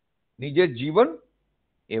নিজের জীবন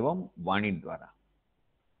এবং বাণীর দ্বারা।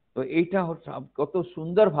 তো এইটা কত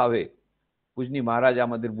সুন্দর ভাবে পূজনী মহারাজ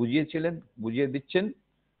আমাদের বুঝিয়ে দিচ্ছেন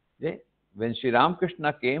যে when Sri Ramakrishna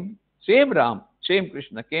came, same Ram, same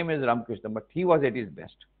Krishna came as Ramakrishna, but he was at his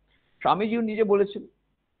best। স্বামীজিও নিজে বলেছেন,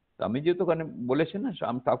 স্বামীজিও তো ওখানে বলেছেন না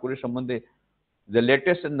শ্যাম ঠাকুরের সম্বন্ধে, the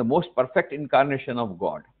latest and the most perfect incarnation of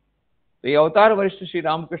God। এই অবতার বরিষ্ঠ শ্রী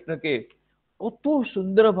রামকৃষ্ণকে কত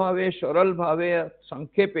সুন্দর ভাবে, সরল ভাবে,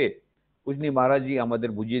 সংক্ষেপে পূজনী মহারাজজি আমাদের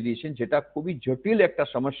বুঝিয়ে দিয়েছেন, যেটা খুবই জটিল একটা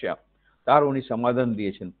সমস্যা তার উনি সমাধান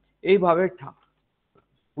দিয়েছেন। এইভাবে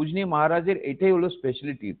পূজনী মহারাজের এটাই হলো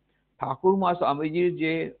স্পেশালিটি। ঠাকুর মা স্বামীজির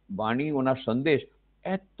যে বাণী, ওনার সন্দেশ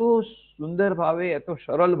এত সুন্দর ভাবে, এত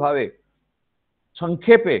সরল ভাবে,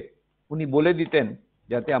 সংক্ষেপে উনি বলে দিতেন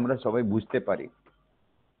যাতে আমরা সবাই বুঝতে পারি।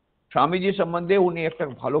 স্বামীজির সম্বন্ধে উনি একটা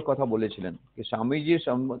ভালো কথা বলেছিলেন যে স্বামীজির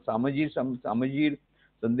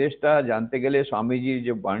সন্দেশটা জানতে গেলে, স্বামীজির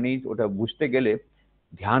যে বাণী ওটা বুঝতে গেলে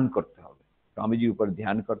ধ্যান করতে হবে, স্বামীজির উপর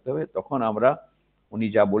ধ্যান করতে হবে, তখন আমরা উনি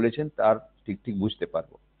যা বলেছেন তার ঠিক ঠিক বুঝতে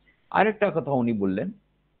পারবো। আরেকটা কথা উনি বললেন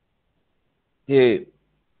যে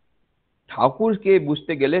ঠাকুরকে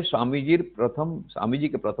বুঝতে গেলে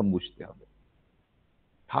স্বামীজিকে প্রথম বুঝতে হবে।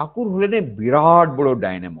 ঠাকুর হলেন বিরাট বড়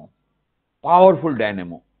ডায়নামো, পাওয়ারফুল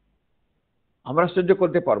ডায়নামো। আমরা সহ্য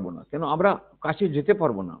করতে পারবো না, কেন আমরা কাছে যেতে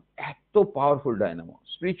পারবো না, এত powerful Dynamo,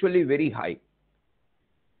 spiritually very high.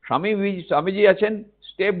 Swamiji আছেন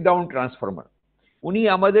স্টেপ ডাউন ট্রান্সফর্মার। উনি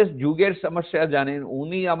আমাদের যুগের সমস্যা জানেন,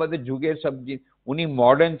 উনি আমাদের যুগের সবজি, উনি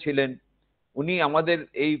মডার্ন ছিলেন, উনি আমাদের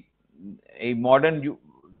এই মডার্ন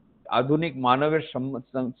আধুনিক মানবের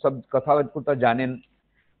সব কথাবার্তা জানেন।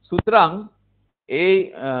 সুতরাং এই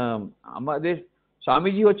আমাদের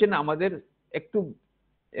স্বামীজি হচ্ছেন আমাদের একটু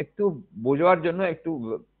একটু বোঝার জন্য একটু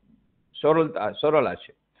সরল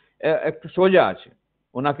আছে, একটু সোজা আছে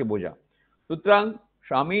ওনাকে বোঝা। সুতরাং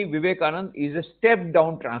Swami Vivekananda is a step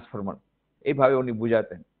down transformer, এইভাবে উনি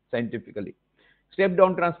বুঝাতেন সাইন্টিফিক্যালি। স্টেপ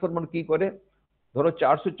ডাউন ট্রান্সফর্মার কি করে? ধরো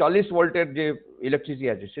 440 ভোল্টের যে ইলেকট্রিসিটি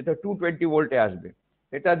আছে সেটা 220 ভোল্টে আসবে,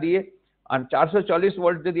 এটা দিয়ে। আর 440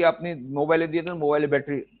 ভোল্ট যদি আপনি মোবাইলে দিয়ে দেন, মোবাইলের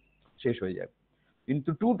ব্যাটারি শেষ হয়ে যাবে।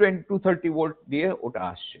 কিন্তু 230 ভোল্ট দিয়ে ওটা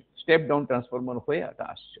আসছে, স্টেপ ডাউন ট্রান্সফরমার হয়ে এটা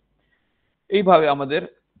আসছে। এইভাবে আমাদের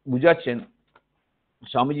বুঝাচ্ছেন।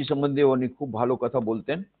 স্বামীজি সম্বন্ধে উনি খুব ভালো কথা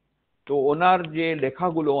বলতেন। তো ওনার যে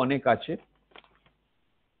লেখাগুলো অনেক আছে,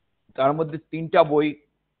 তার মধ্যে 3টা বই,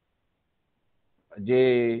 যে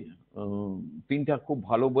 3টা খুব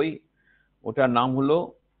ভালো বই, ওটার নাম হলো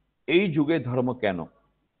এই যুগে ধর্ম কেন,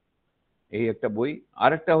 এই একটা বই।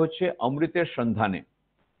 আরেকটা হচ্ছে অমৃতের সন্ধানে,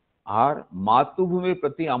 আর মাতৃভূমির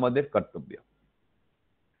প্রতি আমাদের কর্তব্য।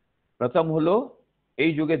 প্রথম হলো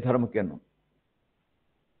এই যুগে ধর্ম কেন,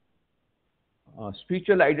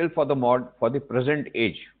 spiritual ideal for the present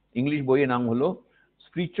age. English বইয়ের নাম হলো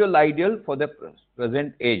spiritual ideal for the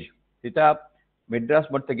present age, যেটা মেড্রাস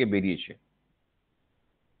মঠ থেকে বেরিয়েছে।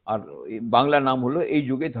 আর বাংলা নাম হলো এই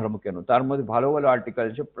যুগে ধর্ম কেন। তার মধ্যে ভালো ভালো আর্টিকেল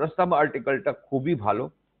আছে। প্রথম আর্টিকেলটা খুবই ভালো,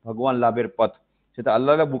 ভগবান লাভের পথ, সেটা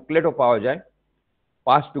আল্লাহ বুকলেটও পাওয়া যায়।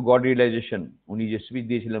 পাস টু গড রিয়েলাইজেশন, উনি যে স্পিচ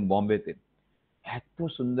দিয়েছিলেন বম্বেতে, এত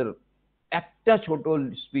সুন্দর। একটা ছোট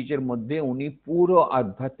স্পিচের মধ্যে উনি পুরো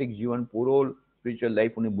আধ্যাত্মিক জীবন, পুরো স্পিরিচুয়াল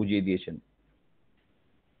লাইফ উনি বুঝিয়ে দিয়েছেন।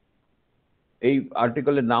 এই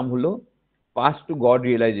আর্টিকেলের নাম হলো পাস টু গড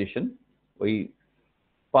রিয়েলাইজেশন, ওই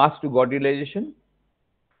পাস টু গড রিয়েলাইজেশন।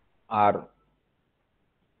 আর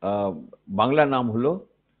বাংলা নাম হলো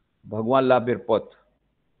ভগবান লাভের পথ।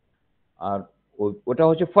 আর ওটা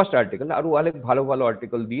হচ্ছে ফার্স্ট আর্টিকেল। আরো অনেক ভালো ভালো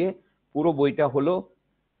আর্টিকেল দিয়ে পুরো বইটা হলো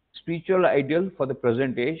spiritual ideal for the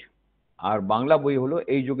present age, আর বাংলা বই হলো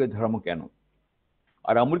এই যুগে ধর্ম কেন।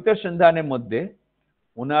 আর অমৃতের সন্ধানের মধ্যে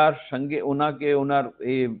ওনার সঙ্গে ওনার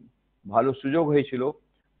এই ভালো সুযোগ হয়েছিল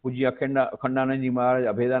পূজ্য অখণ্ডানন্দজি মহারাজ,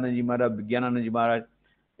 অভেদানন্দজি মহারাজ, বিজ্ঞানানন্দজি মহারাজ,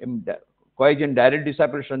 কয়েকজন ডাইরেক্ট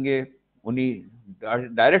ডিসাইপলের সঙ্গে উনি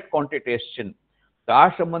ডাইরেক্ট কন্ট্যাক্টে এসছেন। তার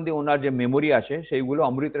সম্বন্ধে ওনার যে মেমোরি আছে সেইগুলো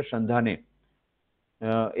অমৃতের সন্ধানে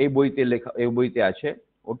এই বইতে লেখা, এই বইতে আছে।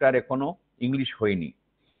 ওটার এখনো ইংলিশ হয়নি।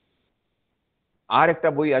 আর একটা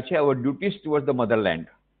বই আছে, hour duties towards the motherland,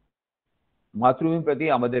 মাতৃভূমির প্রতি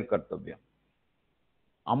আমাদের কর্তব্য।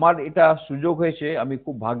 আমার এটা সুযোগ হয়েছে, আমি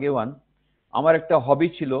খুব ভাগ্যবান। আমার একটা হবি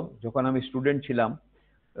ছিল যখন আমি স্টুডেন্ট ছিলাম,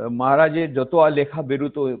 মহারাজের যত লেখা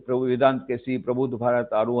বেরোতো প্রভু বেদান্ত কেসি, প্রবুদ্ধ ভারত,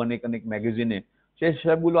 আরো অনেক অনেক ম্যাগাজিনে, সে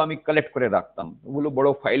সবগুলো আমি কালেক্ট করে রাখতাম, ওগুলো বড়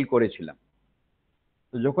ফাইল করেছিলাম।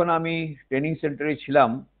 তো যখন আমি ট্রেনিং সেন্টারে ছিলাম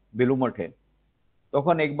বেলুমঠে,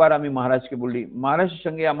 তখন একবার আমি মহারাজকে বলি, মহারাজের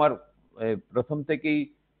সঙ্গে আমার প্রথম থেকেই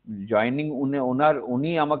জয়েনিং, উনি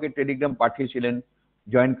আমাকে টেলিগ্রাম পাঠিয়েছিলেন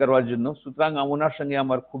জয়েন করার জন্য। সুতরাং ওনার সঙ্গে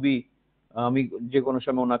আমার খুবই, আমি যে কোনো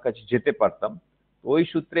সময় ওনার কাছে যেতে পারতাম। তো ওই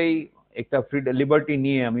সূত্রেই একটা লিবার্টি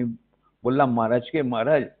নিয়ে আমি বললাম মহারাজকে,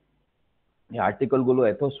 মহারাজ এই আর্টিকেলগুলো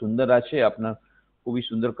এত সুন্দর আছে, আপনার খুবই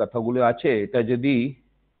সুন্দর কথাগুলো আছে, এটা যদি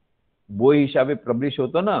বই হিসাবে পাবলিশ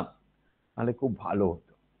হতো না তাহলে খুব ভালো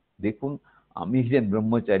হতো। দেখুন, আমি যে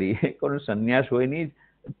ব্রহ্মচারী, কোনো সন্ন্যাস হয়নি,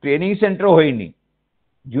 ট্রেনিং সেন্টারও হয়নি,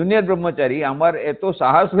 জুনিয়র ব্রহ্মচারী, আমার এত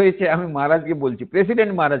সাহস হয়েছে আমি মহারাজকে বলছি,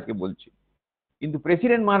 প্রেসিডেন্ট মহারাজকে বলছি। কিন্তু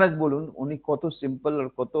প্রেসিডেন্ট মহারাজ বলুন, উনি কত সিম্পল আর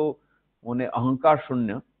কত মানে অহংকার শূন্য।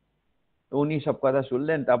 তো উনি সব কথা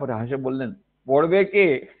শুনলেন, তারপরে হাসে বললেন, পড়বে কে?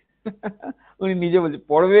 উনি নিজে বলছে,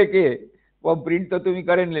 পড়বে কে? প্রিন্ট তো তুমি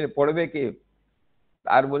করেন, পড়বে কে?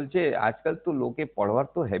 আর বলছে আজকাল তো লোকে পড়বার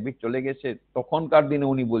তো হ্যাবিট চলে গেছে। তখনকার দিনে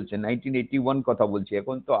উনি বলছেন 1981 কথা বলছি,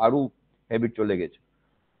 এখন তো আরো হ্যাবিট চলে গেছে।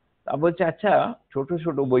 তা বলছে আচ্ছা ছোট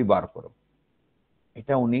ছোট বই বার করো।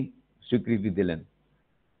 এটা উনি স্বীকৃতি দিলেন।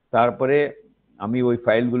 তারপরে আমি ওই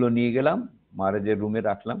ফাইলগুলো নিয়ে গেলাম, মহারাজের রুমে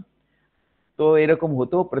রাখলাম। তো এরকম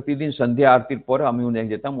হতো, প্রতিদিন সন্ধ্যা আরতির পর আমি উনি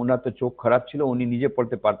যেতাম। ওনার তো চোখ খারাপ ছিল, উনি নিজে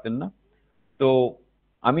পড়তে পারতেন না, তো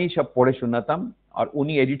আমি সব পড়ে শোনাতাম। আর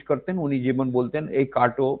উনি এডিট করতেন, উনি যেমন বলতেন এই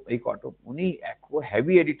কাটো এই কাটো। উনি এক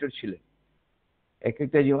হেভি এডিটর ছিলেন। এক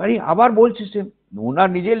একটা জীবন আরে আবার বলছে সেম, ওনার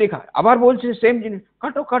নিজে লেখা, আবার বলছে সেম জিনিস,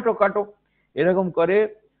 কাটো কাটো কাটো, এরকম করে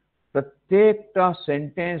প্রত্যেকটা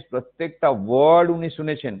সেন্টেন্স, প্রত্যেকটা ওয়ার্ড উনি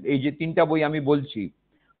শুনেছেন। এই যে 3টা বই আমি বলছি,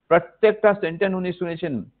 প্রত্যেকটা সেন্টেন্স উনি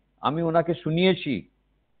শুনেছেন, আমি ওনাকে শুনিয়েছি।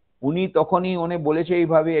 উনি তখনই উনি বলেছে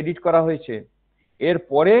এইভাবে এডিট করা হয়েছে।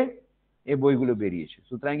 এরপরে এই বইগুলো বেরিয়েছে।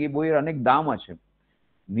 সুতরাং এই বইয়ের অনেক দাম আছে,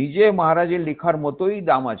 নিজে মহারাজের লেখার মতোই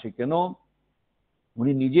দাম আছে। কেন?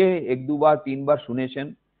 উনি নিজে 1-2 বার 3 বার শুনেছেন,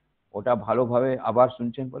 ওটা ভালোভাবে আবার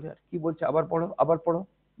শুনছেন, বলে কি বলছে, আবার পড়ো আবার পড়ো,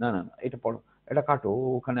 না না না এটা পড়ো, এটা কাটো,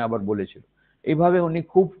 ওখানে আবার বলেছিল। এইভাবে উনি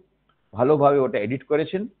খুব ভালোভাবে ওটা এডিট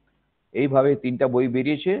করেছেন। এইভাবে 3টা বই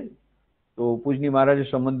বেরিয়েছে। তো পূজনী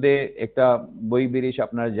মহারাজের সম্বন্ধে একটা বই বেরিয়েছে,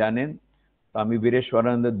 আপনারা জানেন, স্বামী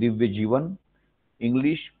বীরেশ্বরানন্দ দিব্য জীবন,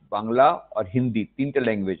 इंग्लिश, বাংলা আর হিন্দি 3টে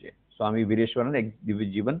ল্যাঙ্গুয়েজে স্বামী বীরেশ্বরানন্দ এক দিব্য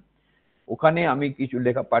জীবন। ওখানে আমি কিছু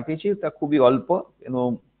লেখা পাঠিয়েছি, তা খুবই অল্প, এবং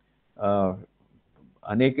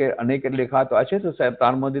অনেকের লেখা তো আছে, তো স্যার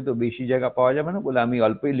তার মধ্যে তো বেশি জায়গা পাওয়া যাবে না বলে আমি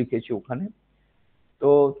অল্পই লিখেছি ওখানে। তো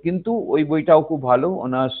কিন্তু ওই বইটাও খুব ভালো,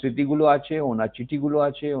 ওনার স্মৃতিগুলো আছে, ওনার চিঠিগুলো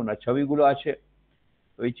আছে, ওনার ছবিগুলো আছে।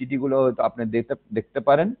 ওই চিঠিগুলো হয়তো আপনি দেখতে দেখতে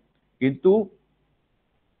পারেন। কিন্তু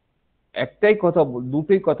একটাই কথা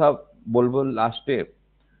দুটোই কথা বলবো লাস্টে।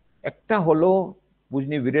 একটা হলো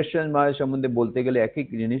পূজনী বীরেশ্বর মহারাজ সম্বন্ধে বলতে গেলে একই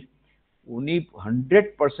জিনিস, উনি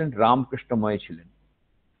 100% রামকৃষ্ণময় ছিলেন।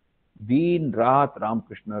 দিন রাত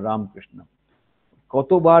রামকৃষ্ণ রামকৃষ্ণ।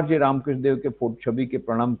 কতবার যে রামকৃষ্ণ দেবকে ছবিকে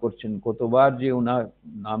প্রণাম করছেন, কতবার যে ওনার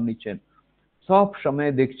নাম নিচ্ছেন, সব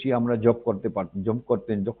সময় দেখছি আমরা জপ করতে পারতেন, জপ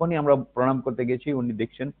করতেন। যখনই আমরা প্রণাম করতে গেছি উনি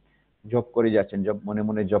দেখছেন জপ করে যাচ্ছেন, জপ মনে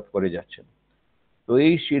মনে জপ করে যাচ্ছেন। তো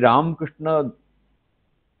এই শ্রী রামকৃষ্ণ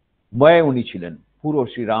ময় উনি ছিলেন, পুরো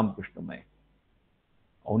শ্রী রামকৃষ্ণময়।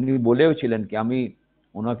 উনি বলেও ছিলেন কি, আমি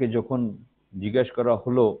ওনাকে যখন জিজ্ঞেস করা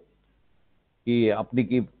হলো কি আপনি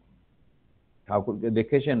কি ঠাকুরকে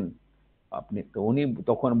দেখেছেন, আপনি তো উনি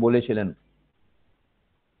তখন বলেছিলেন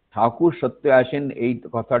ঠাকুর সত্যি আসেন এই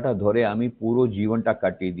কথাটা ধরে আমি পুরো জীবনটা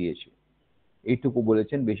কাটিয়ে দিয়েছি। এইটুকু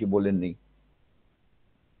বলেছেন, বেশি বলেননি।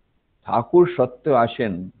 ঠাকুর সত্য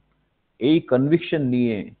আসেন এই কনভিকশন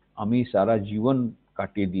নিয়ে আমি সারা জীবন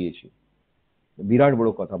কাটিয়ে দিয়েছি। বিরাট বড়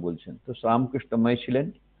কথা বলছেন। তো রামকৃষ্ণময় ছিলেন।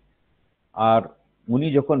 আর উনি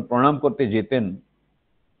যখন প্রণাম করতে যেতেন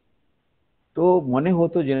তো মনে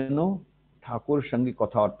হতো যেন ঠাকুর সঙ্গে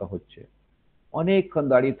কথাবার্তা হচ্ছে। অনেকক্ষণ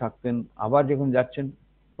দাঁড়িয়ে থাকতেন, আবার যখন যাচ্ছেন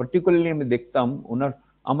পার্টিকুলারলি আমি দেখতাম ওনার,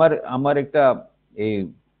 আমার আমার একটা এই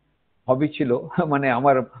হবি ছিল, মানে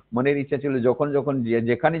আমার মনের ইচ্ছা ছিল যখন যখন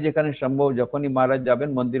যেখানে যেখানে সম্ভব যখনই মহারাজ যাবেন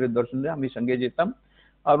মন্দিরের দর্শনে আমি সঙ্গে যেতাম,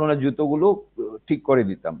 আর ওনার জুতোগুলো ঠিক করে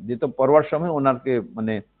দিতাম, যেহেতু পরবার সময় ওনাকে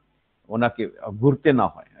মানে ওনাকে ঘুরতে না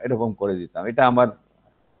হয় এরকম করে দিতাম। এটা আমার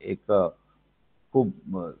এক খুব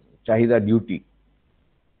চাহিদা ডিউটি।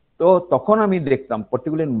 তো তখন আমি দেখতাম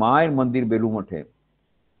পার্টিকুলার মায়ের মন্দির বেলু মঠে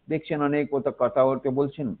দেখছেন অনেক কথা কথা বলতে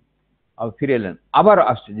বলছেন, আবার ফিরে এলেন, আবার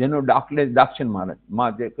আসছে যেন ডাকলে ডাকছেন মহারাজ, মা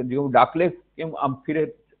যেরকম ডাকলে কেউ ফিরে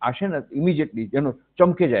আসে না ইমিডিয়েটলি, যেন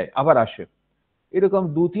চমকে যায় আবার আসে। এরকম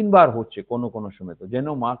 2-3 বার হচ্ছে কোনো কোনো সময়, তো যেন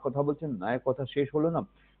মা কথা বলছেন, মায়ের কথা শেষ হলো না,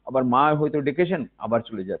 আবার মা হয়তো ডেকেছেন আবার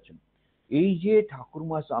চলে যাচ্ছেন। এই যে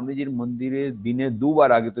ঠাকুরমা স্বামীজির মন্দিরে দিনে 2বার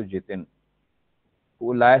আগে তো যেতেন, ও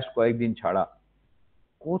লাস্ট কয়েকদিন ছাড়া,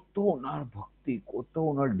 কত ওনার ভক্তি, কত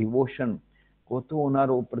ওনার ডিভোশন, কত ওনার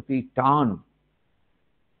ও প্রতি টান,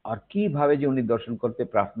 আর কিভাবে যে উনি দর্শন করতে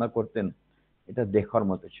প্রার্থনা করতেন, এটা দেখার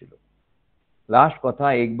মতো ছিল। লাস্ট কথা,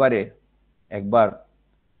 একবার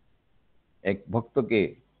এক ভক্তকে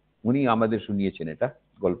উনি আমাদের শুনিয়েছেন এটা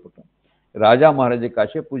গল্পটা। রাজা মহারাজের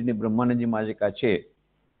কাছে, পূজনী ব্রহ্মানন্দজি মহারাজের কাছে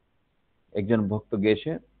একজন ভক্ত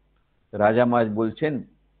গেছে। রাজা মহারাজ বলছেন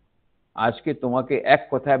আজকে তোমাকে এক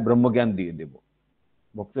কথায় ব্রহ্মজ্ঞান দিয়ে দেব।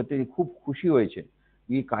 ভক্তটি খুব খুশি হয়েছে,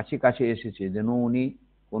 এই কাছে কাছে এসেছে, যেন উনি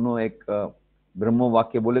কোনো এক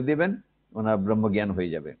ব্রহ্মবাক্যে বলে দেবেন, ওনার ব্রহ্মজ্ঞান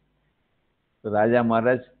হয়ে যাবে। তো রাজা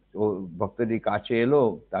মহারাজ ও ভক্তটি কাছে এলো,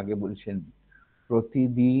 তাকে বলছেন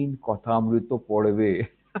প্রতিদিন কথামৃত পড়বে।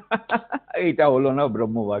 এইটা হলো না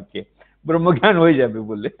ব্রহ্মবাক্যে, ব্রহ্মজ্ঞান হয়ে যাবে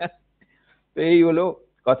বলে। তো এই হলো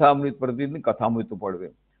কথামৃত, প্রতিদিন কথামৃত পড়বে।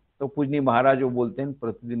 তো পূজনী মহারাজও বলতেন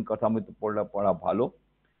প্রতিদিন কথামৃত পড়া ভালো।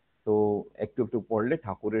 তো একটু একটু পড়লে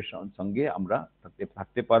ঠাকুরের সঙ্গে আমরা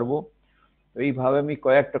থাকতে পারবো। তো এইভাবে আমি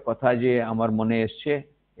কয়েকটা কথা যে আমার মনে এসছে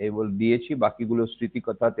এই দিয়েছি, বাকিগুলো স্মৃতি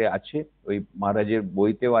কথাতে আছে, ওই মহারাজের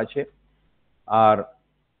বইতেও আছে। আর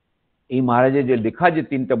এই মহারাজের যে লেখা যে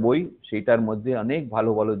 3টা বই, সেইটার মধ্যে অনেক ভালো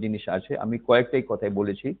ভালো জিনিস আছে, আমি কয়েকটাই কথাই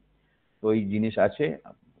বলেছি। তো এই জিনিস আছে,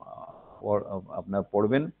 আপনার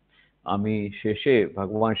পড়বেন। আমি শেষে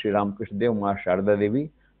ভগবান শ্রী রামকৃষ্ণ দেব, মা শারদা দেবী,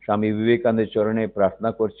 স্বামী বিবেকানন্দের চরণে প্রার্থনা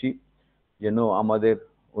করছি যেন আমাদের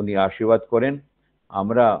উনি আশীর্বাদ করেন,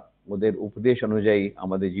 আমরা ওদের উপদেশ অনুযায়ী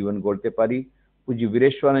আমাদের জীবন গড়তে পারি। পূজ্য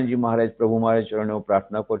বীরেশ্বরানন্দজি মহারাজ প্রভু মহারাজ চরণেও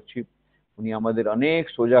প্রার্থনা করছি, উনি আমাদের অনেক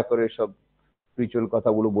সোজা করে সব স্পিরিচুয়াল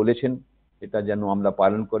কথাগুলো বলেছেন, এটা যেন আমরা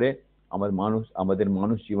পালন করে আমাদের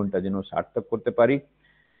মানুষ জীবনটা যেন সার্থক করতে পারি।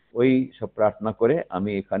 ওই সব প্রার্থনা করে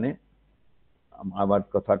আমি এখানে আমার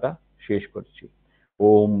কথাটা শেষ করছি।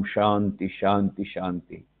 ওম শান্তি শান্তি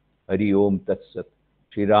শান্তি। হরি ওম তৎসৎ।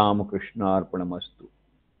 শ্রীরামকৃষ্ণার্পণমস্তু।